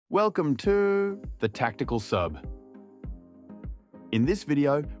Welcome to the Tactical Sub. In this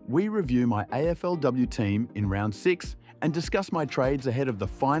video, we review my AFLW team in round 6 and discuss my trades ahead of the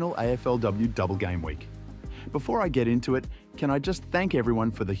final AFLW double game week. Before I get into it, can I just thank everyone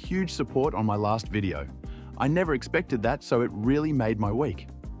for the huge support on my last video. I never expected that, so it really made my week.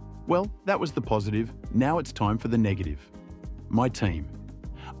 Well, that was the positive. Now it's time for the negative. My team.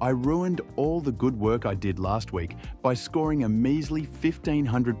 I ruined all the good work I did last week by scoring a measly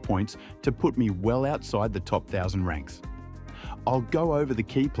 1,500 points to put me well outside the top 1,000 ranks. I'll go over the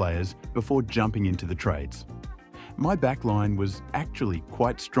key players before jumping into the trades. My backline was actually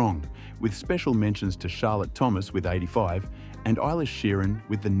quite strong, with special mentions to Charlotte Thomas with 85 and Eilish Sheeran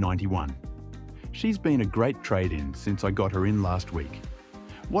with the 91. She's been a great trade-in since I got her in last week.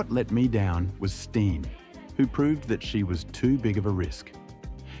 What let me down was Steen, who proved that she was too big of a risk.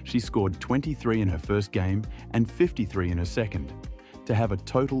 She scored 23 in her first game and 53 in her second, to have a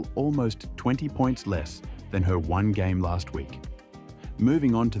total almost 20 points less than her one game last week.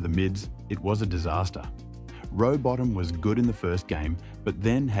 Moving on to the mids, it was a disaster. Rowbottom was good in the first game, but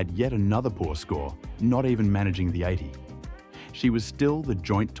then had yet another poor score, not even managing the 80. She was still the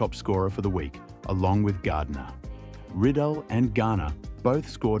joint top scorer for the week, along with Gardner. Riddell and Garner both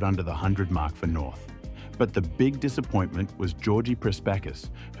scored under the 100 mark for North. But the big disappointment was Georgie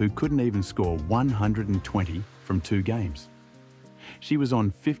Prespakis, who couldn't even score 120 from 2 games. She was on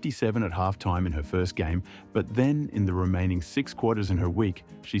 57 at halftime in her first game, but then in the remaining 6 quarters in her week,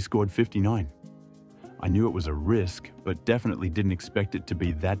 she scored 59. I knew it was a risk, but definitely didn't expect it to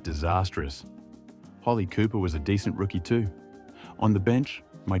be that disastrous. Holly Cooper was a decent rookie too. On the bench,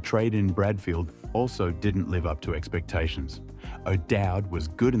 my trade-in Bradfield also didn't live up to expectations. O'Dowd was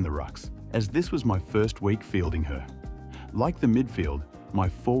good in the rucks, as this was my first week fielding her. Like the midfield, my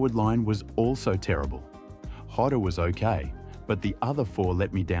forward line was also terrible. Hodder was okay, but the other 4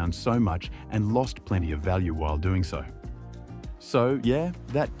 let me down so much and lost plenty of value while doing so. So yeah,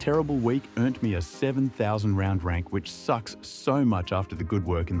 that terrible week earned me a 7,000 round rank, which sucks so much after the good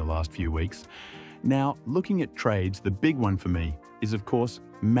work in the last few weeks. Now, looking at trades, the big one for me is of course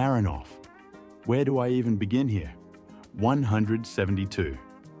Marinoff. Where do I even begin here? 172.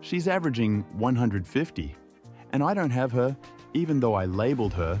 She's averaging 150, and I don't have her, even though I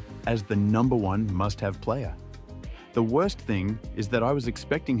labeled her as the #1 must-have player. The worst thing is that I was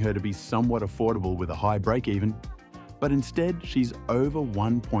expecting her to be somewhat affordable with a high break-even, but instead she's over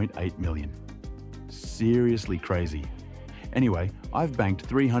 1.8 million. Seriously crazy. Anyway, I've banked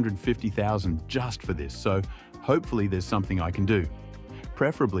 350,000 just for this, so hopefully there's something I can do.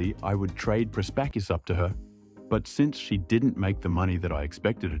 Preferably, I would trade Prespakis up to her, but since she didn't make the money that I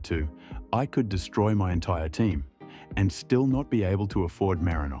expected her to, I could destroy my entire team and still not be able to afford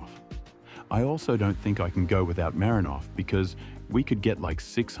Marinoff. I also don't think I can go without Marinoff because we could get like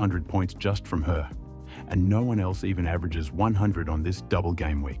 600 points just from her, and no one else even averages 100 on this double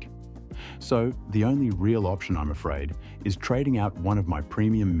game week. So the only real option, I'm afraid, is trading out one of my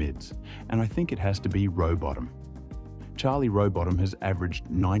premium mids, and I think it has to be Rowbottom. Charlie Rowbottom has averaged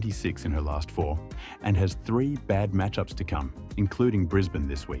 96 in her last 4 and has 3 bad matchups to come, including Brisbane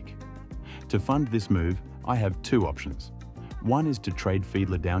this week. To fund this move, I have 2 options. One is to trade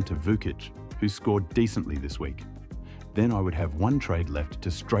Fiedler down to Vukic, who scored decently this week. Then I would have 1 trade left to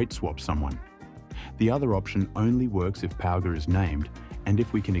straight swap someone. The other option only works if Pauger is named and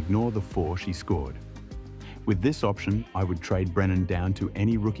if we can ignore the 4 she scored. With this option, I would trade Brennan down to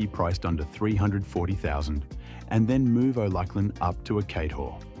any rookie priced under 340,000 and then move O'Loughlin up to a Kate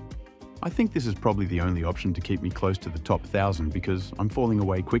Hoare. I think this is probably the only option to keep me close to the top 1,000 because I'm falling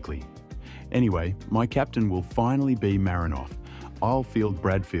away quickly. Anyway, my captain will finally be Marinoff. I'll field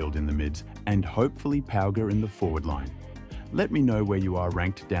Bradfield in the mids and hopefully Pauger in the forward line. Let me know where you are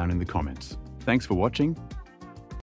ranked down in the comments. Thanks for watching,